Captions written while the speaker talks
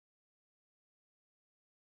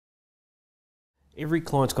Every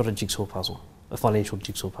client's got a jigsaw puzzle, a financial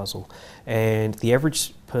jigsaw puzzle, and the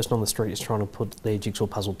average person on the street is trying to put their jigsaw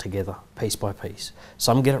puzzle together, piece by piece.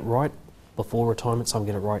 Some get it right before retirement, some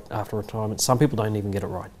get it right after retirement, some people don't even get it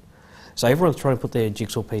right. So everyone's trying to put their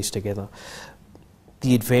jigsaw piece together.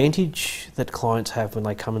 The advantage that clients have when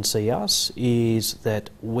they come and see us is that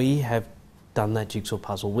we have done that jigsaw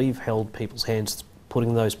puzzle. We've held people's hands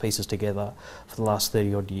putting those pieces together for the last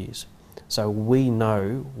 30 odd years. So we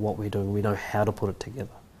know what we're doing, we know how to put it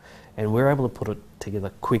together. And we're able to put it together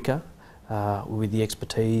quicker with the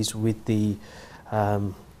expertise, with the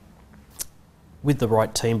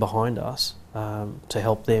right team behind us to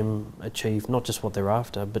help them achieve not just what they're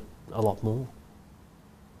after, but a lot more.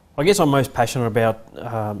 I guess I'm most passionate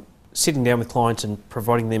about sitting down with clients and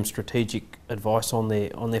providing them strategic advice on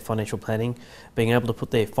their financial planning, being able to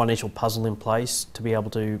put their financial puzzle in place to be able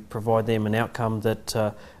to provide them an outcome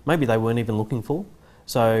that maybe they weren't even looking for.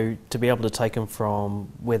 So to be able to take them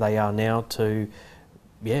from where they are now to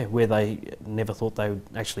where they never thought they would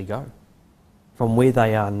actually go. From where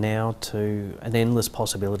they are now to an endless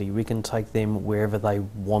possibility. We can take them wherever they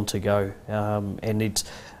want to go, and it's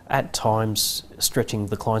at times stretching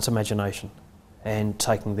the client's imagination and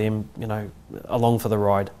taking them, along for the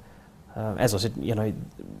ride. As I said,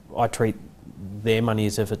 I treat their money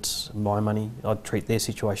as if it's my money. I treat their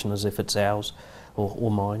situation as if it's ours or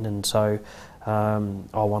mine, and so I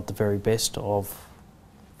want the very best for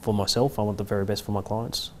myself. I want the very best for my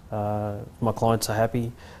clients. If my clients are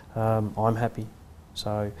happy, I'm happy.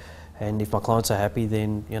 So, and if my clients are happy,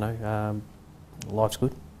 then life's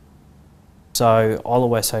good. So I'll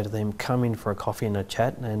always say to them, come in for a coffee and a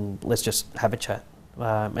chat, and let's just have a chat,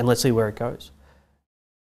 and let's see where it goes.